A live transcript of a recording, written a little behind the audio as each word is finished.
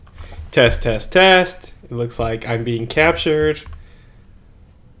Test, test, test. It looks like I'm being captured.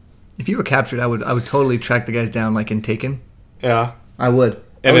 If you were captured, I would totally track the guys down like in Taken. Yeah. I would.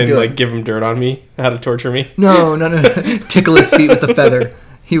 And then like give him dirt on me, how to torture me. No. Tickle his feet with a feather.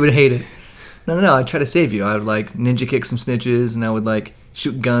 He would hate it. No. I'd try to save you. I would like ninja kick some snitches, and I would like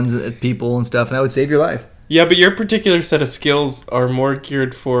shoot guns at people and stuff, and I would save your life. Yeah, but your particular set of skills are more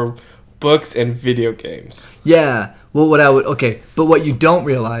geared for books and video games. Yeah. Well, but what you don't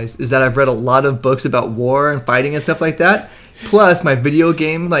realize is that I've read a lot of books about war and fighting and stuff like that. Plus, my video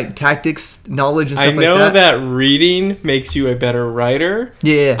game like tactics knowledge and stuff like that. I know that reading makes you a better writer.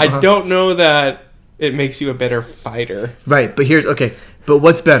 Yeah. I don't know that it makes you a better fighter. Right, but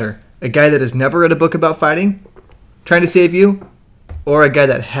what's better? A guy that has never read a book about fighting, trying to save you, or a guy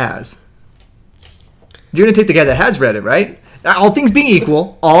that has? You're going to take the guy that has read it, right? All things being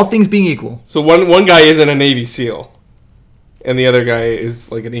equal. So one guy isn't a Navy SEAL, and the other guy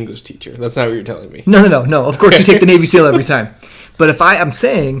is like an English teacher. That's not what you're telling me. No. Of course, you take the Navy SEAL every time. But I'm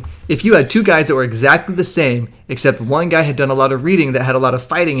saying, if you had two guys that were exactly the same, except one guy had done a lot of reading that had a lot of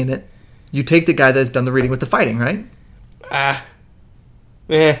fighting in it, you take the guy that's done the reading with the fighting, right?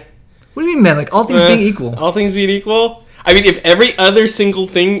 What do you mean, man? Like, all things being equal. All things being equal? I mean, if every other single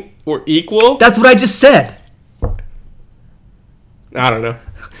thing were equal... That's what I just said. I don't know.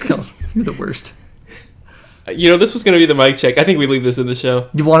 You're the worst. This was going to be the mic check. I think we leave this in the show.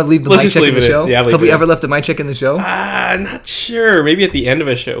 You want to leave the mic check in the show? Yeah, have we ever left a mic check in the show? Not sure. Maybe at the end of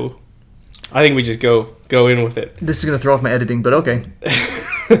a show. I think we just go in with it. This is going to throw off my editing, but okay.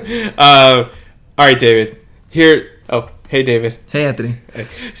 All right, David. Here. Oh, hey, David. Hey, Anthony.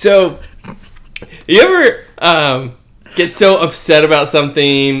 So, you ever get so upset about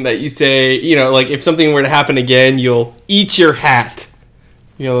something that you say, like if something were to happen again, you'll eat your hat.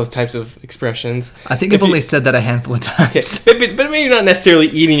 Those types of expressions. I think I've only said that a handful of times. Okay, but maybe not necessarily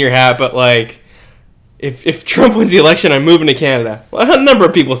eating your hat, but like, if Trump wins the election, I'm moving to Canada. Well, a number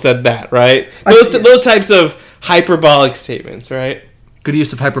of people said that, right? Those types of hyperbolic statements, right? Good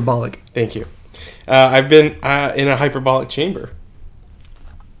use of hyperbolic. Thank you. I've been in a hyperbolic chamber.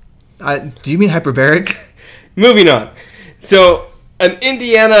 Do you mean hyperbaric? Moving on. So, an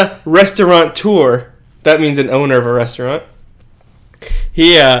Indiana restaurateur, that means an owner of a restaurant.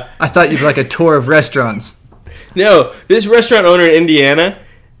 I thought you'd like a tour of restaurants. No, this restaurant owner in Indiana,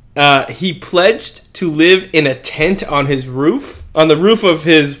 he pledged to live in a tent on the roof of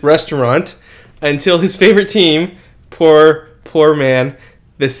his restaurant, until his favorite team, poor man,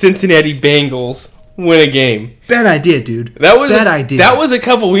 the Cincinnati Bengals, win a game. Bad idea, dude. Bad idea. That was a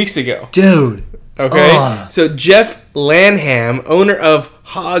couple weeks ago. Dude. Okay? So Jeff Lanham, owner of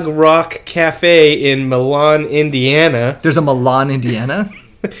Hog Rock Cafe in Milan, Indiana. There's a Milan, Indiana?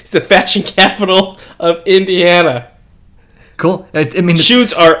 It's the fashion capital of Indiana. Cool.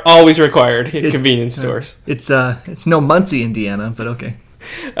 Shoots are always required in convenience stores. It's no Muncie, Indiana, but okay.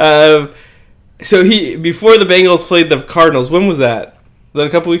 So before the Bengals played the Cardinals, when was that? Was that a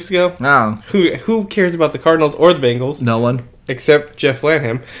couple weeks ago? No. Who cares about the Cardinals or the Bengals? No one. Except Jeff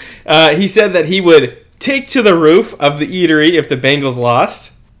Lanham. He said that he would take to the roof of the eatery if the Bengals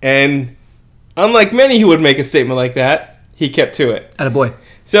lost. And unlike many who would make a statement like that, he kept to it. Attaboy.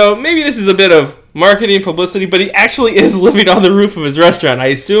 So maybe this is a bit of marketing publicity, but he actually is living on the roof of his restaurant. I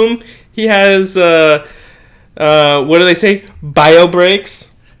assume he has, what do they say? Bio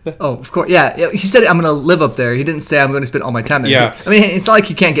breaks? Oh, of course. Yeah, he said I'm going to live up there. He didn't say I'm going to spend all my time there. Yeah. I mean, it's not like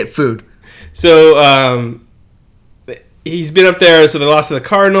he can't get food. So, he's been up there, so they lost to the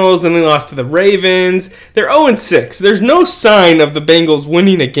Cardinals, then they lost to the Ravens. They're 0-6. There's no sign of the Bengals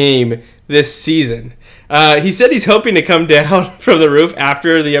winning a game this season. He said he's hoping to come down from the roof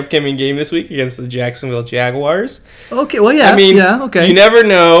after the upcoming game this week against the Jacksonville Jaguars. Okay, well, yeah. Okay. You never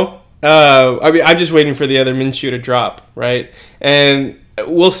know. I'm just waiting for the other Minshew to drop, right? And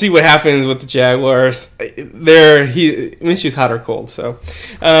we'll see what happens with the Jaguars. Minshew's hot or cold, so.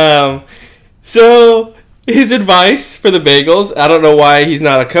 So his advice for the Bengals, I don't know why he's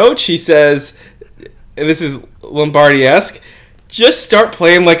not a coach. He says, and this is Lombardi-esque, just start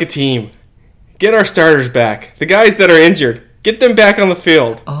playing like a team. Get our starters back. The guys that are injured, get them back on the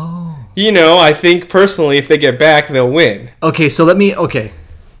field. Oh. I think personally, if they get back, they'll win. Okay, so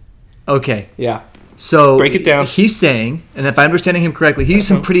Okay. Yeah. So break it down. He's saying, and if I'm understanding him correctly, he used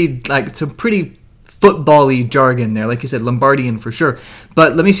some pretty football-y jargon there, like you said, Lombardian for sure.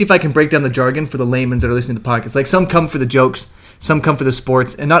 But let me see if I can break down the jargon for the laymen that are listening to the podcast. Like, some come for the jokes, some come for the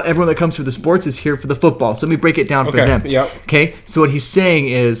sports, and not everyone that comes for the sports is here for the football. So let me break it down for them. Yep. Okay? So what he's saying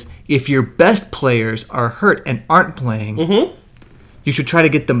is, if your best players are hurt and aren't playing, you should try to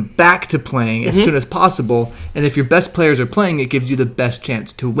get them back to playing as soon as possible. And if your best players are playing, it gives you the best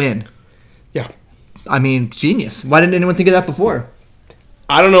chance to win. I mean, genius. Why didn't anyone think of that before?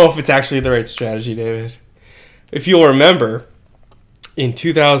 I don't know if it's actually the right strategy, David. If you'll remember, in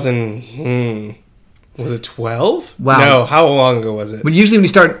 2000, was it 12? Wow. No, how long ago was it? But usually when you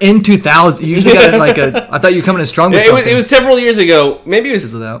start in 2000, you usually got like I thought you were coming in strong with something. It was several years ago. Maybe it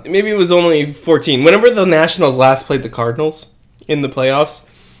Fizzled out. was only 14. Whenever the Nationals last played the Cardinals in the playoffs,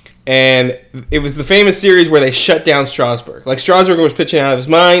 and it was the famous series where they shut down Strasburg. Like, Strasburg was pitching out of his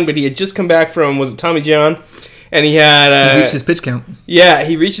mind, but he had just come back from, was it Tommy John? And he had... he reached his pitch count. Yeah,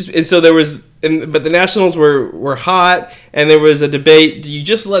 he reached his... And so there was... but the Nationals were hot, and there was a debate. Do you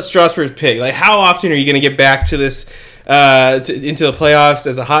just let Strasburg pick? Like, how often are you going to get back to this... into the playoffs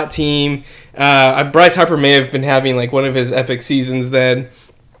as a hot team? Bryce Harper may have been having, like, one of his epic seasons then.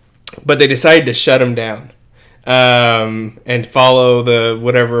 But they decided to shut him down. And follow the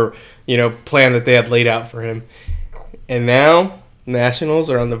whatever plan that they had laid out for him. And now Nationals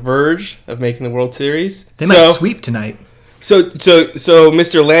are on the verge of making the World Series. They might sweep tonight. So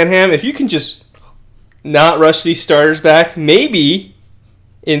Mr. Lanham, if you can just not rush these starters back, maybe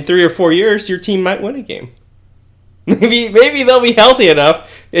in 3 or 4 years your team might win a game. Maybe they'll be healthy enough,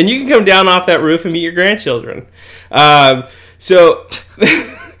 and you can come down off that roof and meet your grandchildren.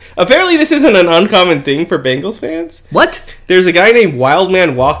 Apparently this isn't an uncommon thing for Bengals fans. What? There's a guy named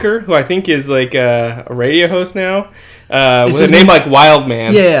Wildman Walker, who I think is like a radio host now, with a name like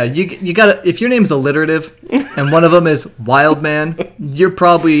Wildman. Yeah, you got if your name's alliterative and one of them is Wildman, you're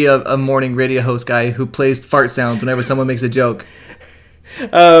probably a morning radio host guy who plays fart sounds whenever someone makes a joke.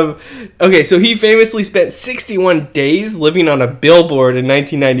 Okay, so he famously spent 61 days living on a billboard in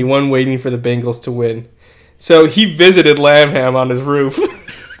 1991 waiting for the Bengals to win. So he visited Lanham on his roof.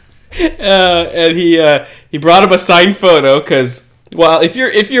 And he brought him a signed photo because, well, if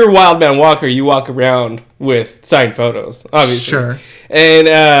you're Wildman Walker, you walk around with signed photos, obviously. Sure.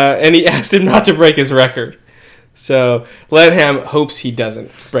 And he asked him not to break his record. So Lanham hopes he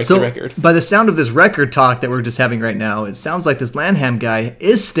doesn't break the record. By the sound of this record talk that we're just having right now, it sounds like this Lanham guy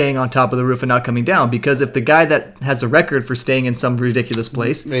is staying on top of the roof and not coming down, because if the guy that has a record for staying in some ridiculous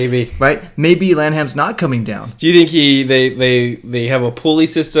place, maybe Lanham's not coming down. Do you think they have a pulley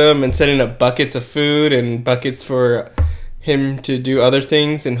system and setting up buckets of food and buckets for him to do other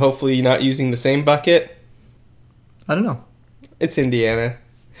things and hopefully not using the same bucket? I don't know. It's Indiana.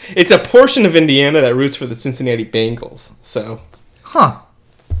 It's a portion of Indiana that roots for the Cincinnati Bengals. So, but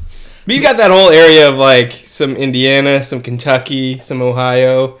you got that whole area of like some Indiana, some Kentucky, some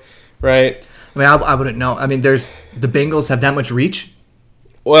Ohio, right? I mean, I wouldn't know. I mean, the Bengals have that much reach.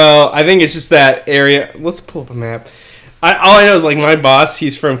 Well, I think it's just that area. Let's pull up a map. All I know is like my boss,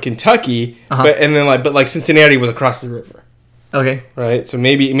 he's from Kentucky, but Cincinnati was across the river. Okay. Right. So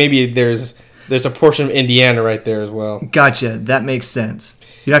maybe there's a portion of Indiana right there as well. Gotcha. That makes sense.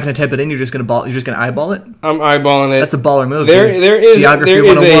 You're not going to type it in. You're just going to eyeball it. I'm eyeballing it. That's a baller move. There is Geography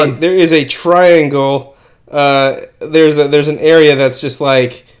 101. There is a triangle. There's an area that's just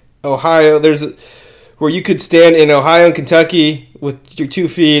like Ohio. Where you could stand in Ohio and Kentucky with your 2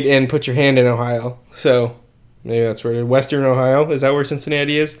 feet and put your hand in Ohio. So maybe that's where it is. Western Ohio. Is that where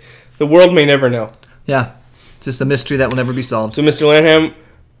Cincinnati is? The world may never know. Yeah, it's just a mystery that will never be solved. So Mr. Lanham,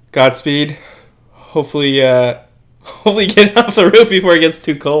 Godspeed. Hopefully get off the roof before it gets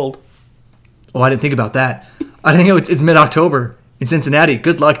too cold. Oh, I didn't think about that. I think it's mid-October in Cincinnati.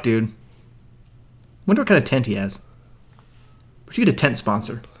 Good luck, dude. Wonder what kind of tent he has. We should get a tent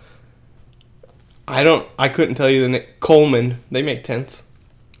sponsor. I couldn't tell you the name. Coleman. They make tents.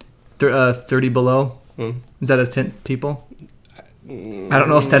 30 below. Is that a tent people? I don't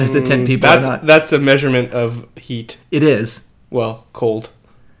know if that is the tent people or not. That's a measurement of heat. It is. Well, cold.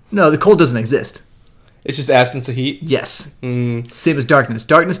 No, the cold doesn't exist. It's just absence of heat? Yes. Same as darkness.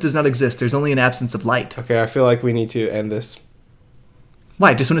 Darkness does not exist. There's only an absence of light. Okay, I feel like we need to end this.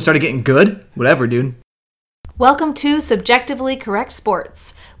 Why? Just when it started getting good? Whatever, dude. Welcome to Subjectively Correct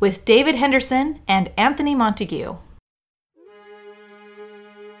Sports with David Henderson and Anthony Montague.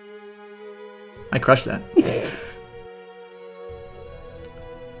 I crushed that.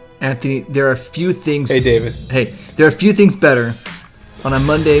 Anthony, there are a few things... Hey, David. Hey, there are a few things better on a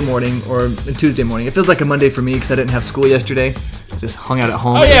Monday morning or a Tuesday morning. It feels like a Monday for me because I didn't have school yesterday. Just hung out at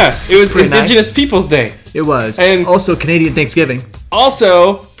home. Oh, yeah. It was Indigenous nice. Peoples Day. It was. And also Canadian Thanksgiving.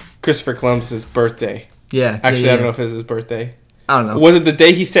 Also, Christopher Columbus's birthday. Yeah. Actually, I don't know if it was his birthday. I don't know. Was it the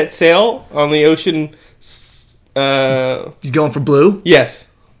day he set sail on the ocean? You going for blue?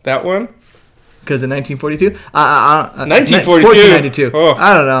 Yes. That one? Because in 1942? 1942. 1492. Oh.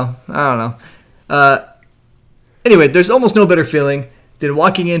 I don't know. Anyway, there's almost no better feeling than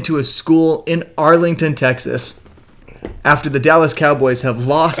walking into a school in Arlington, Texas, after the Dallas Cowboys have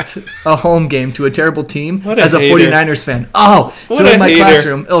lost a home game to a terrible team What a as a hater. 49ers fan. Oh, What so a in my hater.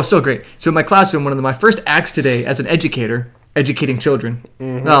 classroom, so great. So in my classroom, one of my first acts today as an educator, educating children,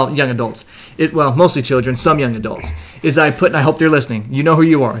 well, young adults, mostly children, some young adults, is I hope they're listening. You know who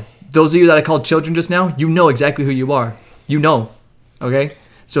you are. Those of you that I called children just now, you know exactly who you are. You know, okay?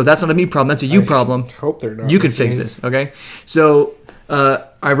 So that's not a me problem, that's a you problem. Hope they're not. You can fix this, okay? So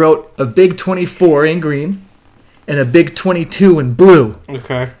I wrote a big 24 in green and a big 22 in blue.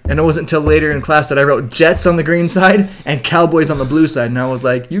 Okay. And it wasn't until later in class that I wrote Jets on the green side and Cowboys on the blue side. And I was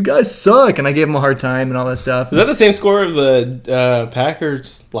like, you guys suck. And I gave them a hard time and all that stuff. Is that the same score of the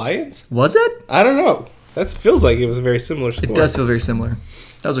Packers-Lions? Was it? I don't know. That feels like it was a very similar score. It does feel very similar.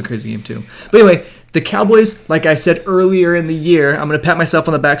 That was a crazy game, too. But anyway, the Cowboys, like I said earlier in the year, I'm going to pat myself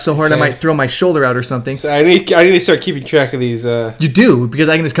on the back so hard I Okay. might throw my shoulder out or something. So I need to start keeping track of these. You do, because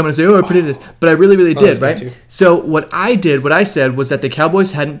I can just come in and say, oh, I predicted this. But I really, really that's did, good right? too. So what I said was that the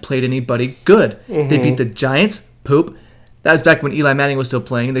Cowboys hadn't played anybody good. They beat the Giants, poop. That was back when Eli Manning was still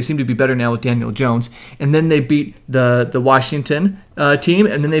playing. They seem to be better now with Daniel Jones. And then they beat the Washington team,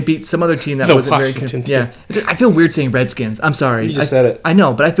 and then they beat some other team that The wasn't very Washington good. Yeah, I feel weird saying Redskins. I'm sorry. You just said it. I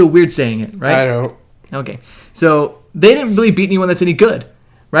know, but I feel weird saying it, right? I don't. Okay. So they didn't really beat anyone that's any good,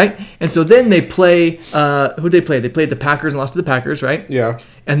 right? And so then they play, who'd they play? They played the Packers and lost to the Packers, right? Yeah.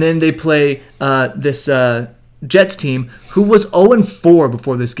 And then they play this Jets team who was 0-4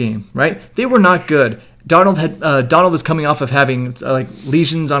 before this game, right? They were not good. Donald is coming off of having like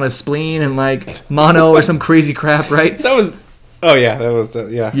lesions on his spleen and like mono or some crazy crap, right? That was. Oh yeah, that was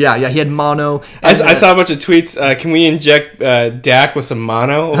yeah. Yeah, he had mono. I And, saw a bunch of tweets. Can we inject Dak with some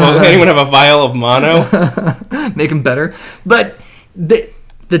mono? Will anyone have a vial of mono? make him better. But the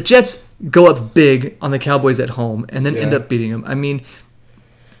Jets go up big on the Cowboys at home and then end Yeah. up beating them. I mean,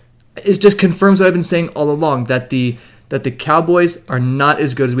 it just confirms what I've been saying all along, that the Cowboys are not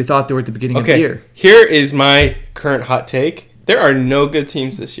as good as we thought they were at the beginning of the Okay, year. here is my current hot take. There are no good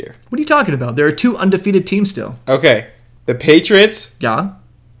teams this year. What are you talking about? There are 2 undefeated teams still. Okay, the Patriots Yeah.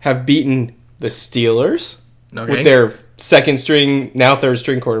 have beaten the Steelers Okay. with their second string, now third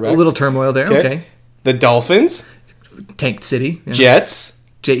string quarterback. A little turmoil there. Okay. The Dolphins, Tanked City. Yeah. Jets,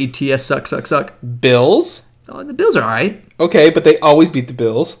 Jets suck. Bills. Oh, the Bills are all right. Okay, but they always beat the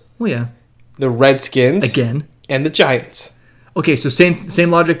Bills. Well, yeah. The Redskins. Again. And the Giants. Okay, so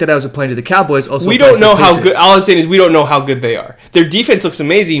same logic that I was applying to the Cowboys. Also, We applies don't to know the how Patriots. good. All I'm saying is we don't know how good they are. Their defense looks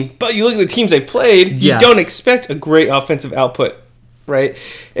amazing, but you look at the teams they played. Yeah. You don't expect a great offensive output, right?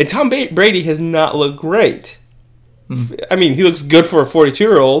 And Tom Brady has not looked great. I mean, he looks good for a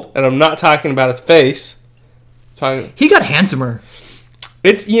 42-year-old, and I'm not talking about his face. He got handsomer.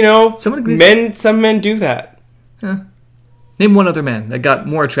 It's some men do that. Name one other man that got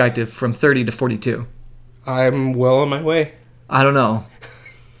more attractive from 30 to 42. I'm well on my way. I don't know.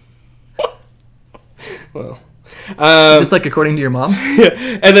 Well, Just like according to your mom?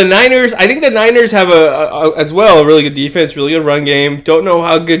 and the Niners, I think the Niners have as well a really good defense, really good run game. Don't know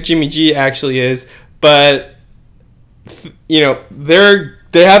how good Jimmy G actually is, but they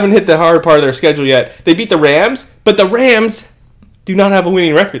haven't hit the hard part of their schedule yet. They beat the Rams, but the Rams do not have a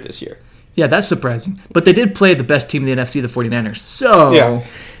winning record this year. Yeah, that's surprising. But they did play the best team in the NFC, the 49ers. So, Yeah.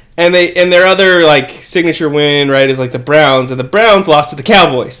 And their other signature win, right, is like the Browns, and the Browns lost to the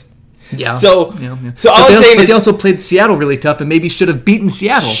Cowboys. yeah. So- yeah. so all I'm saying but is- they also played Seattle really tough and maybe should have beaten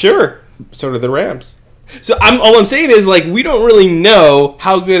Seattle. Sure. So did the Rams. So all I'm saying is we don't really know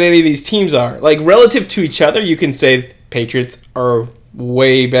how good any of these teams are. Relative to each other, you can say Patriots are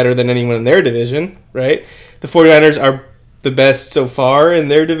way better than anyone in their division, right? The 49ers are the best so far in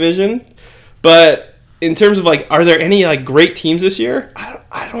their division. But in terms of are there any great teams this year?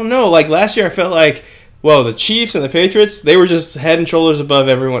 I don't know. Last year I felt the Chiefs and the Patriots, they were just head and shoulders above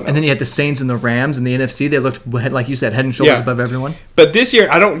everyone else. And then you had the Saints and the Rams in the NFC. They looked, like you said, head and shoulders Yeah. above everyone. But this year,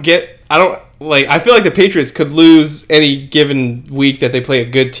 I feel like the Patriots could lose any given week that they play a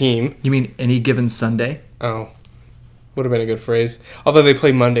good team. You mean any given Sunday? Oh, would have been a good phrase. Although they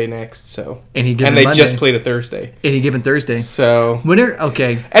play Monday next, so. Any given And they Monday. just played a Thursday. Any given Thursday. So.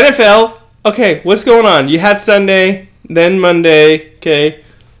 Okay. NFL, okay, what's going on? You had Sunday, then Monday, okay.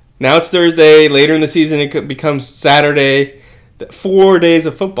 Now it's Thursday. Later in the season, it becomes Saturday. 4 days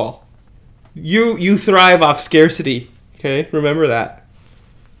of football. You thrive off scarcity, okay? Remember that.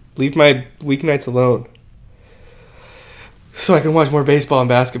 Leave my weeknights alone. So I can watch more baseball and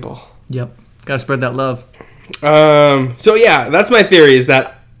basketball. Yep. Got to spread that love. So yeah, that's my theory, is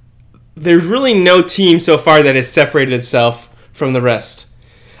that there's really no team so far that has separated itself from the rest.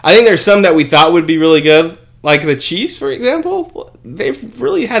 I think there's some that we thought would be really good, like the Chiefs, for example. They've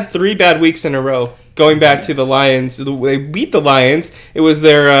really had 3 bad weeks in a row. going back to the Lions. They beat the Lions. It was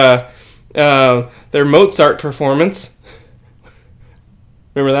their Mozart performance.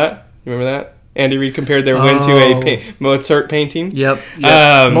 Remember that? You remember that? Andy Reid compared their win to a Mozart painting. Yep.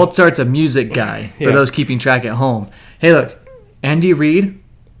 Mozart's a music guy, for those keeping track at home. Hey, look. Andy Reid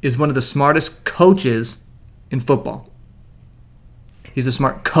is one of the smartest coaches in football. He's a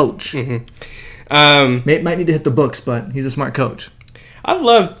smart coach. Mm-hmm. Might need to hit the books, but he's a smart coach. I'd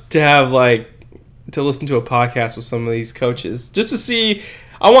love to have to listen to a podcast with some of these coaches just to see.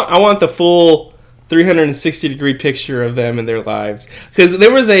 I want the full 360-degree picture of them and their lives, because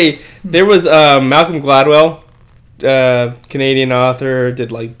there was Malcolm Gladwell, Canadian author,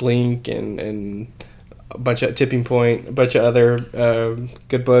 did Blink and a bunch of Tipping Point, a bunch of other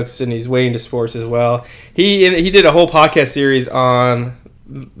good books, and he's way into sports as well. He did a whole podcast series on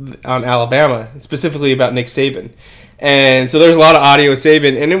Alabama, specifically about Nick Saban. And so there's a lot of audio of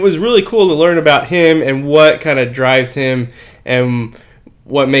Saban, and it was really cool to learn about him and what kind of drives him and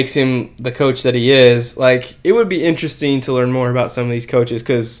what makes him the coach that he is. It would be interesting to learn more about some of these coaches,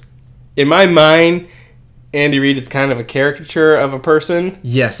 because in my mind, Andy Reid is kind of a caricature of a person.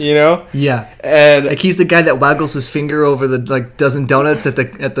 Yes. Yeah. And he's the guy that waggles his finger over the dozen donuts at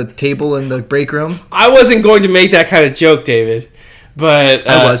the table in the break room. I wasn't going to make that kind of joke, David, but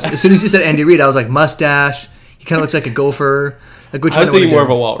I was. As soon as you said Andy Reid, I was like, mustache. He kind of looks like a gopher. I was thinking more of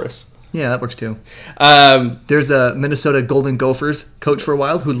a walrus. Yeah, that works too. There's a Minnesota Golden Gophers coach for a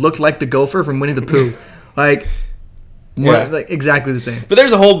while who looked like the gopher from Winnie the Pooh. Exactly the same. But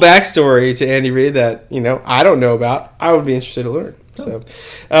there's a whole backstory to Andy Reid that, I don't know about. I would be interested to learn.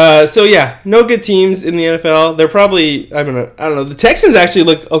 So yeah, no good teams in the NFL. They're probably, I don't know. The Texans actually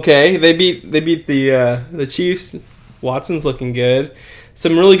look okay. They beat the Chiefs. Watson's looking good.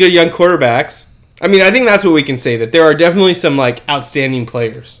 Some really good young quarterbacks. I think that's what we can say, that there are definitely some outstanding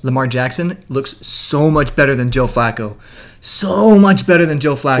players. Lamar Jackson looks so much better than Joe Flacco. So much better than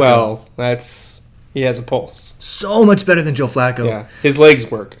Joe Flacco. Well, he has a pulse. So much better than Joe Flacco. Yeah, his legs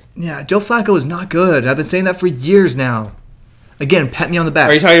work. Yeah, Joe Flacco is not good. I've been saying that for years now. Again, pat me on the back.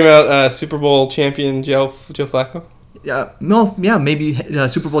 Are you talking about Super Bowl champion Joe Flacco? Maybe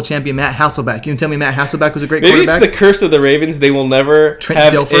Super Bowl champion Matt Hasselbeck. You can tell me Matt Hasselbeck was a great quarterback? quarterback? Maybe it's the curse of the Ravens. They will never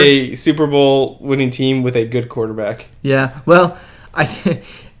have a Super Bowl winning team with a good quarterback. Yeah, well,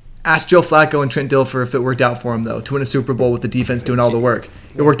 ask Joe Flacco and Trent Dilfer if it worked out for him, though, to win a Super Bowl with the defense doing all the work.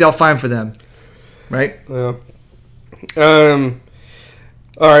 It worked out fine for them, right? Yeah. All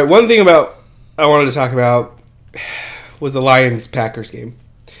right, one thing I wanted to talk about was the Lions-Packers game.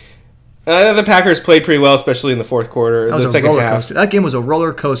 The Packers played pretty well, especially in the fourth quarter, the second half. That game was a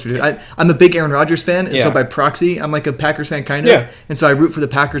roller coaster, dude. I'm a big Aaron Rodgers fan, and so by proxy, I'm like a Packers fan, kind of. Yeah. And so I root for the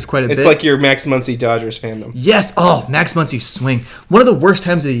Packers quite a bit. It's like your Max Muncy Dodgers fandom. Yes. Oh, Max Muncy swing. One of the worst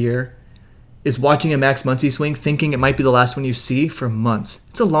times of the year is watching a Max Muncy swing, thinking it might be the last one you see for months.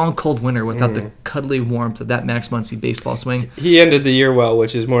 It's a long, cold winter without the cuddly warmth of that Max Muncy baseball swing. He ended the year well,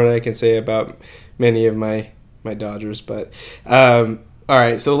 which is more than I can say about many of my Dodgers, but... all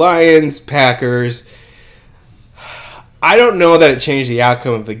right, so Lions, Packers. I don't know that it changed the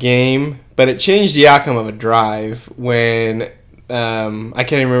outcome of the game, but it changed the outcome of a drive when I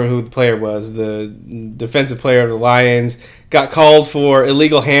can't even remember who the player was. The defensive player of the Lions got called for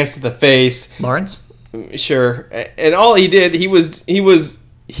illegal hands to the face. Lawrence? Sure. And all he did, he was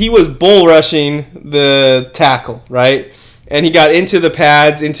bull rushing the tackle, right? And he got into the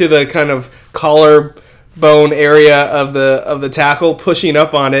pads, into the kind of collar bone area of the tackle, pushing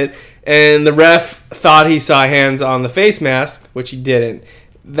up on it, and the ref thought he saw hands on the face mask, which he didn't.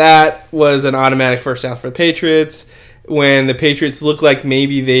 That was an automatic first down for the Patriots, when the Patriots looked like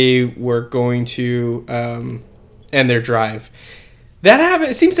maybe they were going to end their drive.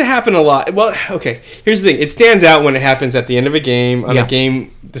 It seems to happen a lot. Well, okay, here's the thing. It stands out when it happens at the end of a game, on a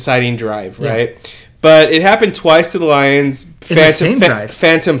game-deciding drive, right? Yeah. But it happened twice to the Lions. In the same drive.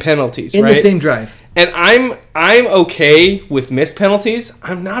 Phantom penalties, right? In the same drive. And I'm okay with missed penalties.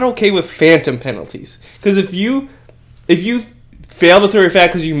 I'm not okay with phantom penalties. Because if you fail to throw your flag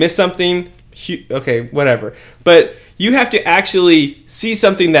because you missed something, okay, whatever. But you have to actually see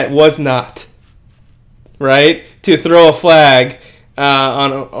something that was not, right, to throw a flag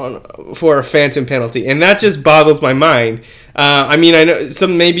for a phantom penalty, and that just boggles my mind. I know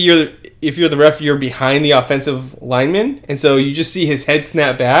if you're the ref, you're behind the offensive lineman, and so you just see his head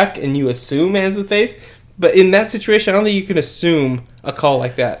snap back, and you assume it has the face. But in that situation, I don't think you can assume a call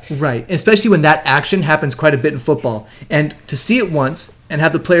like that. Right, especially when that action happens quite a bit in football. And to see it once and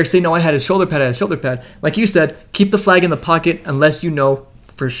have the player say, no, I had a shoulder pad. Like you said, keep the flag in the pocket unless you know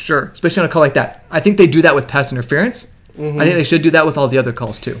for sure, especially on a call like that. I think they do that with pass interference. Mm-hmm. I think they should do that with all the other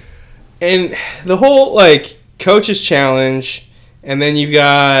calls too. And the whole, like, coach's challenge, and then you've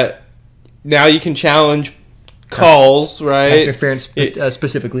got, now you can challenge calls, right? Interference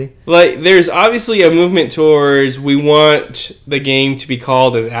specifically. Like, there's obviously a movement towards we want the game to be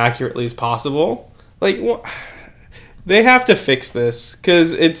called as accurately as possible. Like, they have to fix this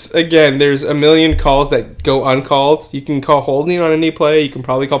because it's, again, there's a million calls that go uncalled. You can call holding on any play. You can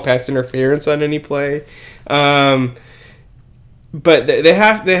probably call pass interference on any play. But they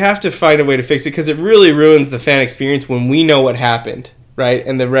have to find a way to fix it because it really ruins the fan experience when we know what happened, right?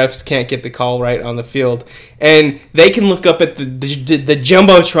 And the refs can't get the call right on the field. And they can look up at the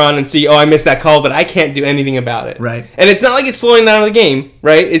Jumbotron and see, oh, I missed that call, but I can't do anything about it. Right. And it's not like it's slowing down the game,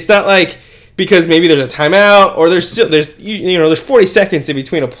 right? It's not like because maybe there's a timeout or there's 40 seconds in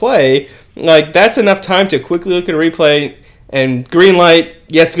between a play. Like, that's enough time to quickly look at a replay and green light,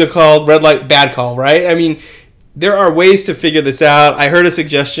 yes, good call, red light, bad call, right? I mean, there are ways to figure this out. I heard a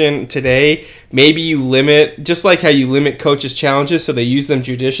suggestion today. Maybe you limit, just like how you limit coaches' challenges so they use them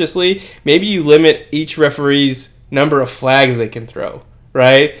judiciously, maybe you limit each referee's number of flags they can throw,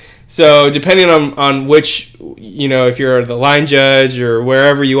 right? So depending on which, if you're the line judge or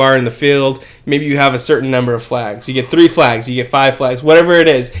wherever you are in the field, maybe you have a certain number of flags. You get 3 flags, you get 5 flags, whatever it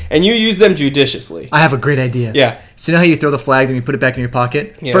is, and you use them judiciously. I have a great idea. Yeah. So you know how you throw the flag and you put it back in your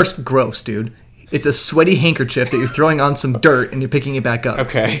pocket? Yes. First, gross, dude. It's a sweaty handkerchief that you're throwing on some dirt and you're picking it back up.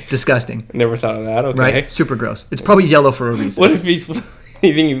 Okay. Disgusting. Never thought of that. Okay. Right? Super gross. It's probably yellow for a reason. What if you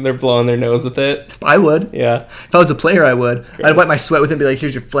think they're blowing their nose with it? I would. Yeah. If I was a player, I would. Gross. I'd wipe my sweat with it and be like,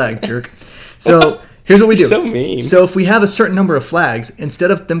 here's your flag, jerk. So here's what we do. So mean. So if we have a certain number of flags,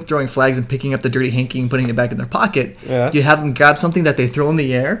 instead of them throwing flags and picking up the dirty hanky and putting it back in their pocket, you have them grab something that they throw in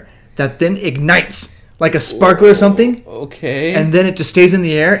the air that then ignites. Like a sparkler or something. Okay. And then it just stays in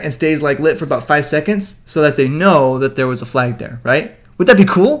the air and stays like lit for about 5 seconds so that they know that there was a flag there, right? Would that be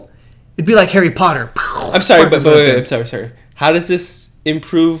cool? It'd be like Harry Potter. I'm sorry, but wait, I'm sorry. How does this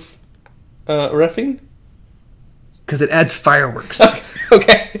improve reffing? Because it adds fireworks.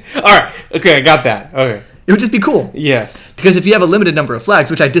 Okay. All right. Okay, I got that. Okay. It would just be cool. Yes. Because if you have a limited number of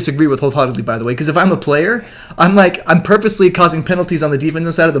flags, which I disagree with wholeheartedly, by the way, because if I'm a player, I'm purposely causing penalties on the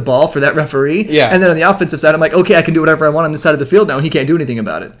defensive side of the ball for that referee. Yeah. And then on the offensive side, I'm like, okay, I can do whatever I want on this side of the field now, and he can't do anything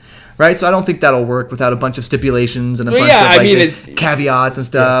about it. Right? So I don't think that'll work without a bunch of stipulations and a bunch of it's caveats and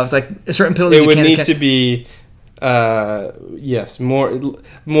stuff. Yes. Like a certain penalty. It would need to be,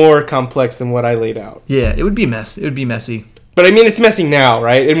 more complex than what I laid out. Yeah, it would be It would be messy. But I mean, it's messy now,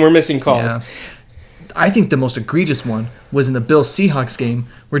 right? And we're missing calls. Yeah. I think the most egregious one was in the Bills-Seahawks game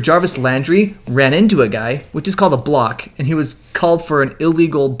where Jarvis Landry ran into a guy, which is called a block, and he was called for an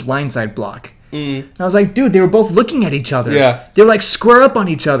illegal blindside block. And I was like, dude, they were both looking at each other. Yeah. They were like square up on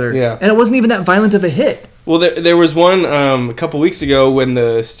each other. Yeah. And it wasn't even that violent of a hit. Well, there was one a couple weeks ago when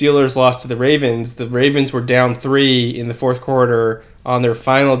the Steelers lost to the Ravens. The Ravens were down 3 in the fourth quarter. On their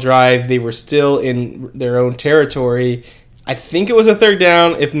final drive, they were still in their own territory. I think it was a third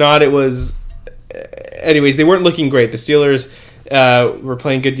down. If not, it was... Anyways, they weren't looking great. The Steelers were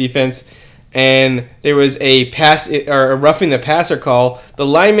playing good defense, and there was a pass or a roughing the passer call. The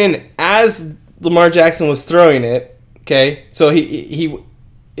lineman, as Lamar Jackson was throwing it, okay, so he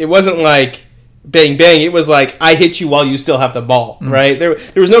it wasn't like bang bang. It was like I hit you while you still have the ball, right? There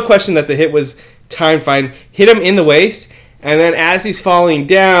was no question that the hit was time fine. Hit him in the waist, and then as he's falling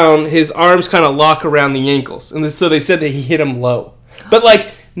down, his arms kind of lock around the ankles, and so they said that he hit him low, but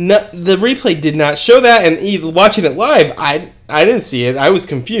like. No, the replay did not show that, and watching it live, I didn't see it. I was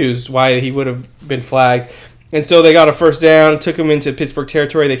confused why he would have been flagged. And so they got a first down, took him into Pittsburgh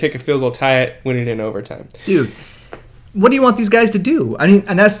territory, they kick a field goal, tie it, win it in overtime. Dude, what do you want these guys to do? I mean,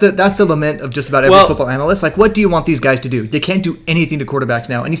 and that's the lament of just about every football analyst. Like, what do you want these guys to do? They can't do anything to quarterbacks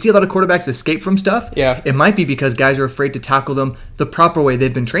now. And you see a lot of quarterbacks escape from stuff. Yeah. It might be because guys are afraid to tackle them the proper way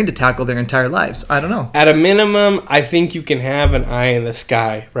they've been trained to tackle their entire lives. I don't know. At a minimum, I think you can have an eye in the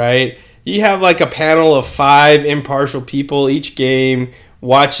sky, right? You have like a panel of 5 impartial people each game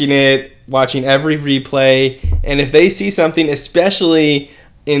watching every replay. And if they see something, especially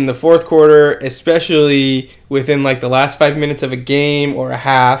in the fourth quarter, especially within like the last 5 minutes of a game or a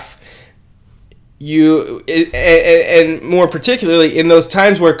half, and more particularly in those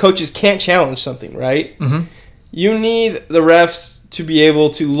times where coaches can't challenge something, right? Mm-hmm. You need the refs to be able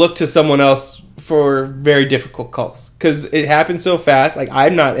to look to someone else for very difficult calls because it happens so fast. Like,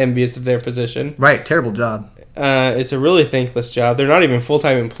 I'm not envious of their position. Right, terrible job. It's a really thankless job. They're not even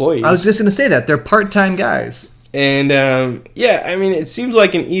full-time employees. I was just going to say that. They're part-time guys. And, I mean, it seems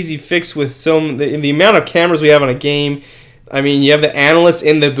like an easy fix with the amount of cameras we have on a game. I mean, you have the analysts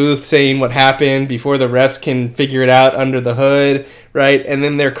in the booth saying what happened before the refs can figure it out under the hood, right? And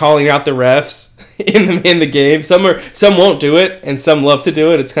then they're calling out the refs in the game. Some won't do it, and some love to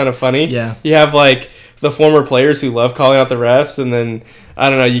do it. It's kind of funny. Yeah. You have like the former players who love calling out the refs, and then I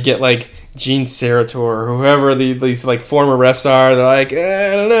don't know, you get like Gene Sarator or whoever these like former refs are. They're like,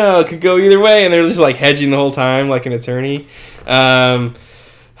 I don't know, it could go either way, and they're just like hedging the whole time like an attorney. It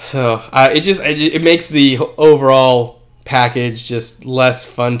makes the overall package just less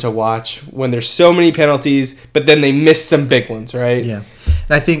fun to watch when there's so many penalties, but then they miss some big ones, right? Yeah. And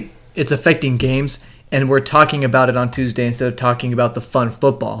I think it's affecting games, and we're talking about it on Tuesday instead of talking about the fun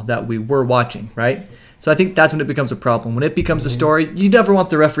football that we were watching, right? So I think that's when it becomes a problem. When it becomes a story, you never want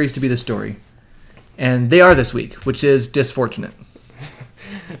the referees to be the story. And they are this week, which is disfortunate.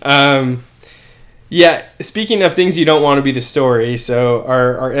 Yeah, speaking of things you don't want to be the story, so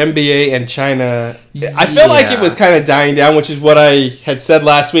our NBA and China, I felt like it was kind of dying down, which is what I had said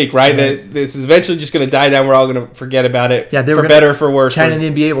last week, right? That this is eventually just going to die down. We're all going to forget about it, for better or for worse. China and the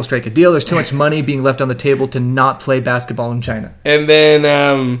NBA will strike a deal. There's too much money being left on the table to not play basketball in China. And then,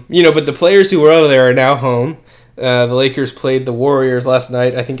 but the players who were over there are now home. The Lakers played the Warriors last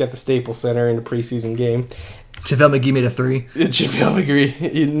night, I think at the Staples Center in a preseason game. JaVale McGee made a 3. JaVale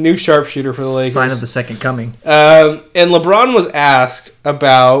McGee, new sharpshooter for the Lakers. Sign of the second coming. And LeBron was asked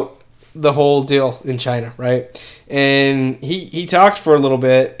about the whole deal in China, right? And he talked for a little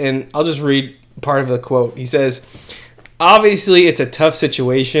bit, and I'll just read part of the quote. He says, "Obviously, it's a tough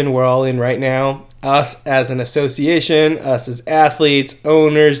situation we're all in right now. Us as an association, us as athletes,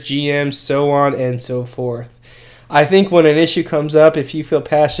 owners, GMs, so on and so forth. I think when an issue comes up, if you feel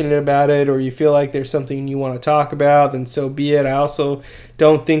passionate about it or you feel like there's something you want to talk about, then so be it. I also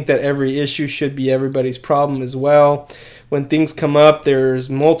don't think that every issue should be everybody's problem as well. When things come up, there's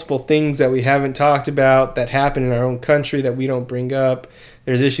multiple things that we haven't talked about that happen in our own country that we don't bring up.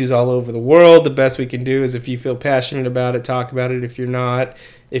 There's issues all over the world. The best we can do is if you feel passionate about it, talk about it. If you're not,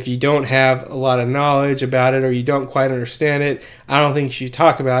 if you don't have a lot of knowledge about it or you don't quite understand it, I don't think you should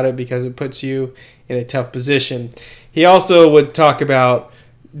talk about it because it puts you in a tough position." He also would talk about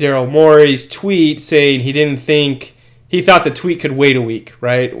Daryl Morey's tweet saying he thought the tweet could wait a week,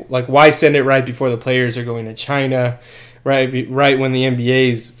 right? Like, why send it right before the players are going to China, right? Right when the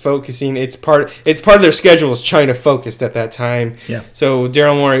NBA's focusing, it's part of their schedule is China focused at that time. Yeah. So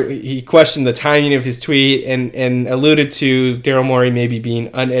Daryl Morey, he questioned the timing of his tweet and alluded to Daryl Morey maybe being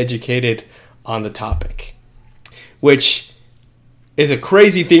uneducated on the topic, which is a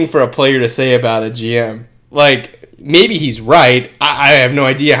crazy thing for a player to say about a GM. Like, maybe he's right. I have no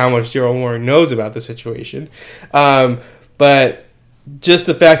idea how much Daryl Morey knows about the situation. But just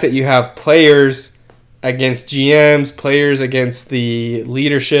the fact that you have players against GMs, players against the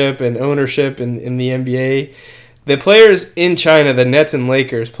leadership and ownership in the NBA. The players in China, the Nets and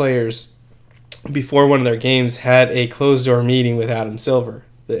Lakers players, before one of their games, had a closed-door meeting with Adam Silver,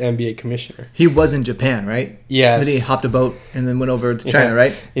 the NBA commissioner. He was in Japan, right? Yes. Then he hopped a boat and then went over to China,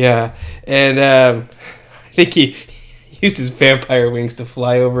 right? Yeah. And I think he used his vampire wings to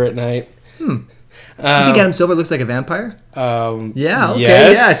fly over at night. You think Adam Silver looks like a vampire? Yeah, okay,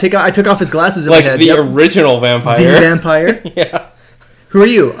 yes. yeah. I took off his glasses in like my head. The original vampire. The vampire? Yeah. Who are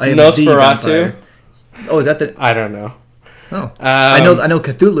you? I am Nosferatu. the vampire. Oh, is that the... I don't know. Oh. I know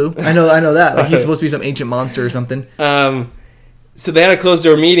Cthulhu. I know that. Like, he's supposed to be some ancient monster or something. So they had a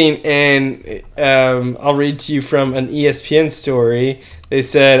closed-door meeting, and I'll read to you from an ESPN story. They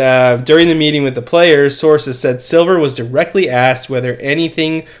said, during the meeting with the players, sources said Silver was directly asked whether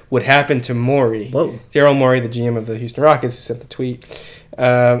anything would happen to Morey. Whoa. Daryl Morey, the GM of the Houston Rockets, who sent the tweet.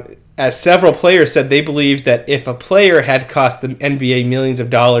 As several players said, they believed that if a player had cost the NBA millions of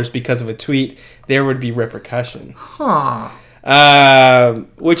dollars because of a tweet, there would be repercussion.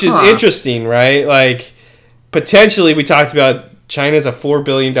 Which is interesting, right? Like, potentially, we talked about China's a $4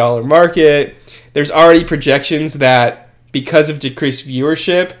 billion market. There's already projections that because of decreased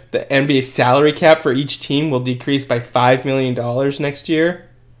viewership, the NBA salary cap for each team will decrease by $5 million next year,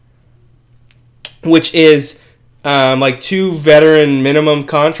 which is like 2 veteran minimum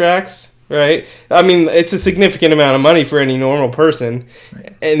contracts, right? I mean, it's a significant amount of money for any normal person.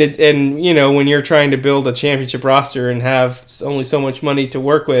 Right. And when you're trying to build a championship roster and have only so much money to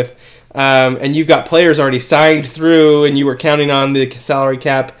work with, and you've got players already signed through and you were counting on the salary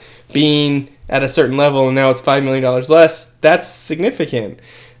cap being at a certain level and now it's $5 million less, that's significant.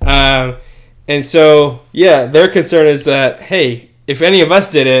 And so, yeah, their concern is that, hey, if any of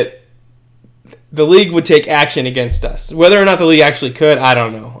us did it, the league would take action against us. Whether or not the league actually could, I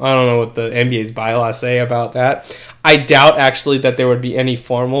don't know. I don't know what the NBA's bylaws say about that. I doubt, actually, that there would be any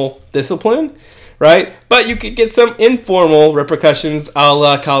formal discipline, right? But you could get some informal repercussions a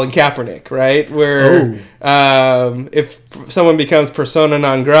la Colin Kaepernick, right? Where if someone becomes persona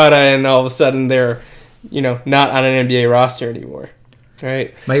non grata and all of a sudden they're, not on an NBA roster anymore,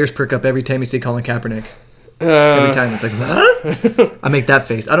 right? My ears perk up every time you say Colin Kaepernick. Every time it's like, huh? I make that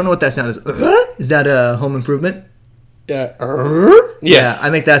face. I don't know what that sound is. Is that a Home Improvement? Yes. Yeah, I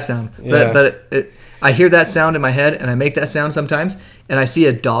make that sound. Yeah. But I hear that sound in my head, and I make that sound sometimes, and I see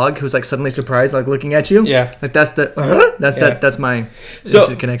a dog who's like suddenly surprised, like looking at you. Yeah. Like that's the that's my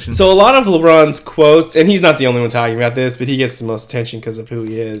instant connection. So a lot of LeBron's quotes, and he's not the only one talking about this, but he gets the most attention because of who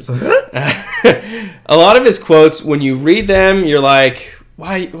he is. A lot of his quotes, when you read them, you're like,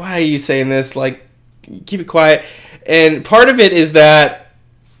 why are you saying this? Like, keep it quiet. And part of it is that,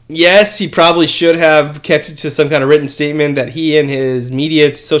 yes, he probably should have kept it to some kind of written statement that he and his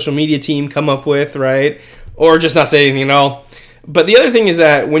social media team come up with, right? Or just not say anything at all. But the other thing is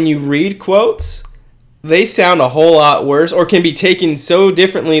that when you read quotes, they sound a whole lot worse or can be taken so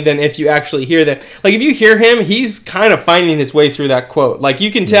differently than if you actually hear them. Like, if you hear him, he's kind of finding his way through that quote. Like,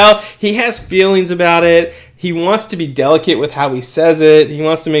 you can tell he has feelings about it. He wants to be delicate with how he says it. He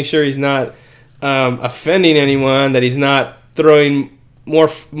wants to make sure he's not offending anyone, that he's not throwing more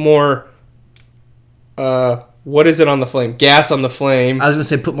what is it on the flame? Gas on the flame. I was gonna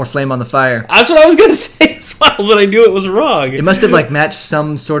say put more flame on the fire. That's what I was gonna say as well, but I knew it was wrong. It must have like matched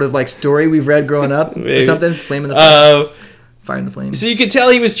some sort of like story we've read growing up or something. Flame in the fire. Fire in the flames. So you could tell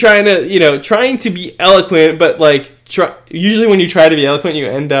he was trying to be eloquent, but like usually when you try to be eloquent, you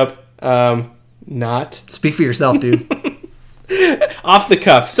end up not. Speak for yourself, dude. Off the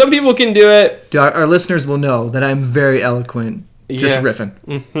cuff. Some people can do it. Dude, our listeners will know that I'm very eloquent. Just riffing.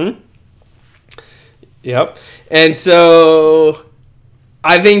 Mm-hmm. Yep. And so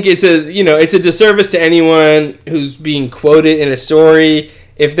I think it's a disservice to anyone who's being quoted in a story.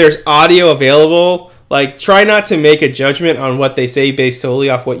 If there's audio available, like, try not to make a judgment on what they say based solely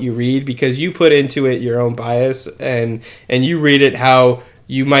off what you read, because you put into it your own bias and you read it how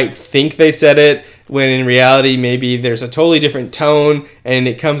you might think they said it, when in reality maybe there's a totally different tone, and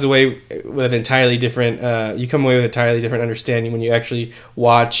it comes away with an entirely different. You come away with an entirely different understanding when you actually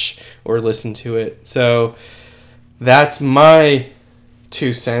watch or listen to it. So that's my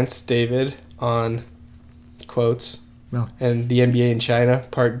 2 cents, David, on quotes and the NBA in China,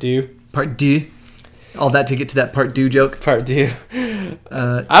 part 2. Part 2. All that to get to that part 2 joke. Part 2.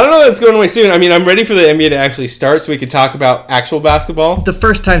 I don't know if it's going away soon. I mean, I'm ready for the NBA to actually start so we can talk about actual basketball. The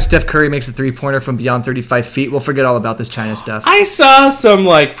first time Steph Curry makes a 3-pointer from beyond 35 feet, we'll forget all about this China stuff. I saw some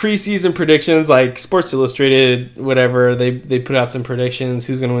like preseason predictions, like Sports Illustrated, whatever. They put out some predictions.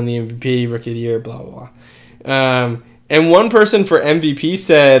 Who's going to win the MVP, Rookie of the Year, blah, blah, blah. And one person for MVP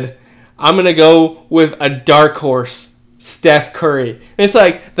said, I'm going to go with a dark horse, Steph Curry. And it's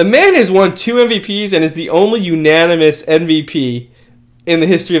like, the man has won 2 MVPs and is the only unanimous MVP in the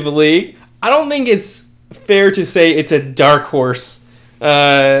history of the league. I don't think it's fair to say it's a dark horse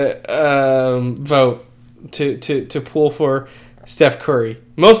vote to pull for Steph Curry.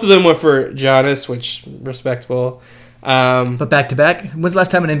 Most of them went for Giannis, which respectable. But back-to-back? When's the last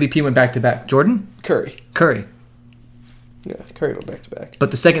time an MVP went back-to-back? Jordan? Curry. Yeah, Curry went back-to-back.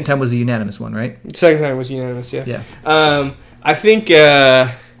 But the second time was the unanimous one, right? The second time was unanimous, yeah. Yeah. I think,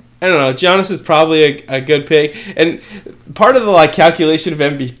 I don't know, Giannis is probably a good pick. And part of the like calculation of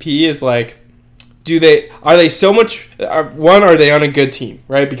MVP is like, are they on a good team,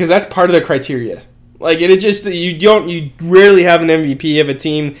 right? Because that's part of the criteria. Like, you rarely have an MVP of a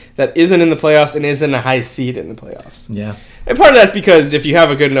team that isn't in the playoffs and isn't a high seed in the playoffs. Yeah. And part of that's because if you have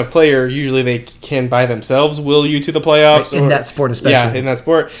a good enough player, usually they can by themselves will you to the playoffs. In that sport especially. Yeah, in that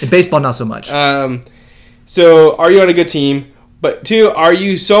sport. In baseball, not so much. So are you on a good team? But 2, are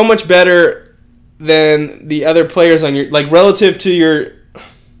you so much better than the other players on your, like, relative to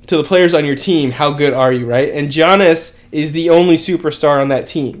the players on your team, how good are you, right? And Giannis is the only superstar on that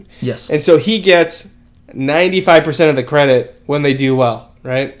team. Yes. And so he gets 95% of the credit when they do well,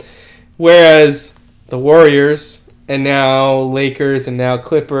 right? Whereas the Warriors and now Lakers and now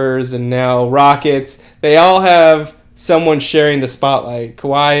Clippers and now Rockets, they all have someone sharing the spotlight.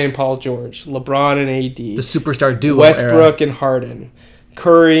 Kawhi and Paul George, LeBron and AD. The superstar duo Westbrook era. and Harden.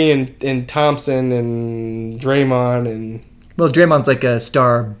 Curry and Thompson and Draymond and... Well, Draymond's like a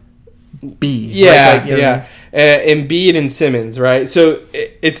star B. Yeah, like, yeah. Embiid and Simmons, right? So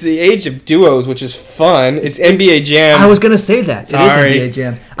it's the age of duos, which is fun. It's NBA Jam. I was gonna say that. Sorry. It is NBA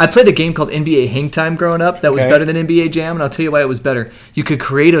Jam. I played a game called NBA Hang Time growing up. That was Okay. better than NBA Jam, and I'll tell you why it was better. You could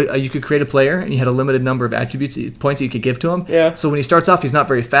create a player, and you had a limited number of attributes, points that you could give to him. Yeah. So when he starts off, he's not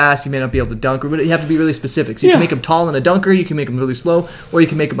very fast. He may not be able to dunk, but you have to be really specific. So you Yeah. can make him tall and a dunker. You can make him really slow, or you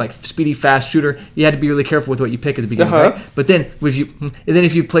can make him like speedy, fast shooter. You had to be really careful with what you pick at the beginning, Uh-huh. right? But then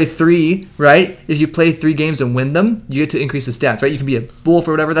if you play three, right? If you play 3 games and win them, you get to increase the stats, right? You can be a wolf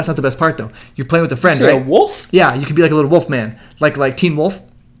or whatever. That's not the best part though. You're playing with a friend, Say right? a wolf? Yeah, you can be like a little wolf man, like Teen Wolf.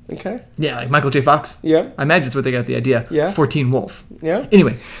 Okay. Yeah, like Michael J. Fox. Yeah. I imagine that's where they got the idea. Yeah. For Teen Wolf. Yeah.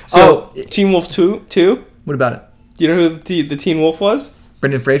 Anyway, so Teen Wolf 2? what about it? Do you know who the Teen Wolf was?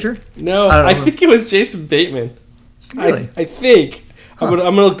 Brendan Fraser? No, I don't I know. think it was Jason Bateman. Really? I think. I'm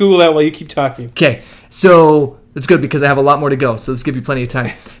gonna Google that while you keep talking. Okay, so that's good because I have a lot more to go. So let's give you plenty of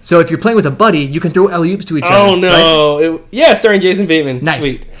time. So if you're playing with a buddy, you can throw alley-oops to each other. Oh right? no! Yeah, starring Jason Bateman. Nice.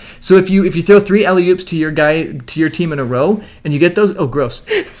 Sweet. So if you throw 3 alley-oops to your team in a row, and you get those, oh gross.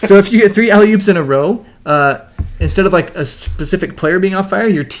 So if you get 3 alley-oops in a row, instead of like a specific player being on fire,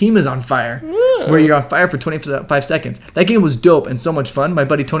 your team is on fire. Where you're on fire for 25 seconds. That game was dope and so much fun. My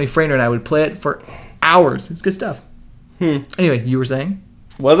buddy Tony Frainer and I would play it for hours. It's good stuff. Anyway, you were saying?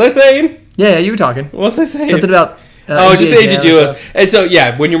 What was I saying? Yeah, you were talking. What was I saying? Something about. Just NBA age of Jam duos. stuff. And so,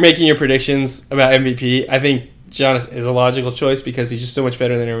 yeah, when you're making your predictions about MVP, I think Giannis is a logical choice because he's just so much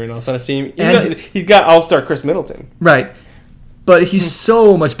better than everyone else on his team. He's got all-star Chris Middleton. Right. But he's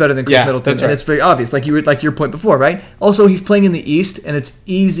so much better than Chris Yeah, Middleton, that's and right. it's very obvious. Like your point before, right? Also, he's playing in the East, and it's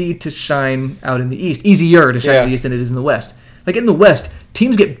easy to shine out in the East. Easier to shine in the East than it is in the West. Like in the West,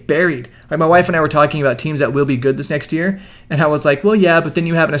 teams get buried. Like my wife and I were talking about teams that will be good this next year, and I was like, well, yeah, but then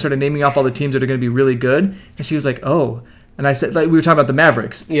you have, and I started naming off all the teams that are going to be really good, and she was like, oh. And I said, like, we were talking about the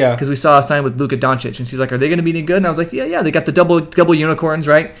Mavericks. Yeah. Because we saw a sign with Luka Doncic, and she's like, are they going to be any good? And I was like, yeah, they got the double unicorns,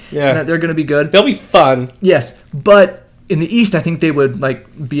 right? Yeah. And they're going to be good. They'll be fun. Yes, but in the East, I think they would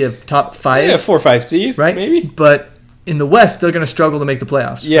like be a top 5, Yeah, 4 or 5 seed, right? Maybe. But in the West, they're going to struggle to make the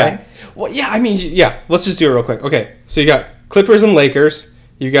playoffs. Yeah. right? Well, yeah. I mean, yeah. Let's just do it real quick. Okay. So you got Clippers and Lakers.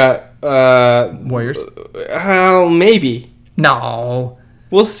 You got Warriors. maybe. No.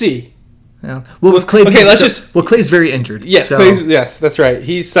 We'll see. Yeah. Well, with Clay. Okay, let's Clay's very injured. Yes, so- yes, that's right.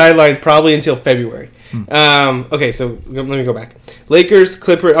 He's sidelined probably until February. Okay, so let me go back. Lakers,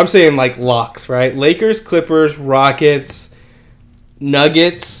 Clippers. I'm saying like locks, right? Lakers, Clippers, Rockets,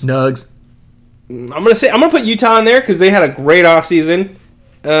 Nuggets. Nugs. I'm gonna put Utah in there because they had a great offseason.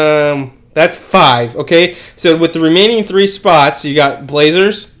 That's 5. Okay, so with the remaining 3 spots, you got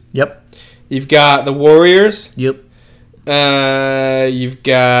Blazers. Yep. You've got the Warriors. Yep. You've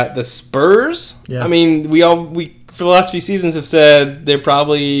got the Spurs. Yeah. I mean, we for the last few seasons have said they're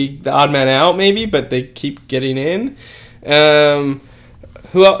probably the odd man out, maybe, but they keep getting in.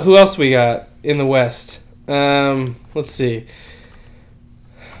 Who else we got in the West? Let's see.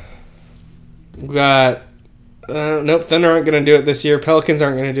 We got nope. Thunder aren't going to do it this year. Pelicans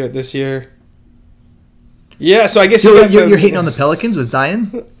aren't going to do it this year. Yeah, so I guess So you got you're hating on the Pelicans with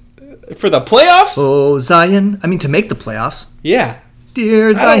Zion? for the playoffs. Oh, Zion. I mean, to make the playoffs. Yeah. Dear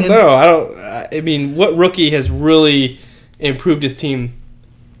I Zion. don't know. I mean, what rookie has really improved his team?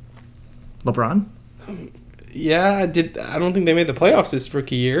 LeBron? Yeah, I don't think they made the playoffs this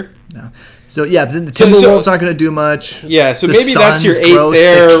rookie year. No. So, yeah, the So- Timberwolves aren't going to do much. Yeah, so The maybe that's your Suns, 8 gross.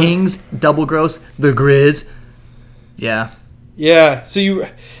 there. The Kings, double gross. The Grizz. Yeah. Yeah, so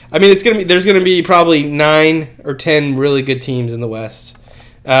there's gonna be probably 9 or 10 really good teams in the West.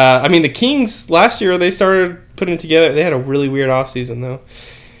 I mean, the Kings last year they started putting it together. They had a really weird offseason though.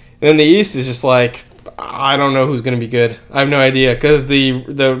 And then the East is just like I don't know who's gonna be good. I have no idea because the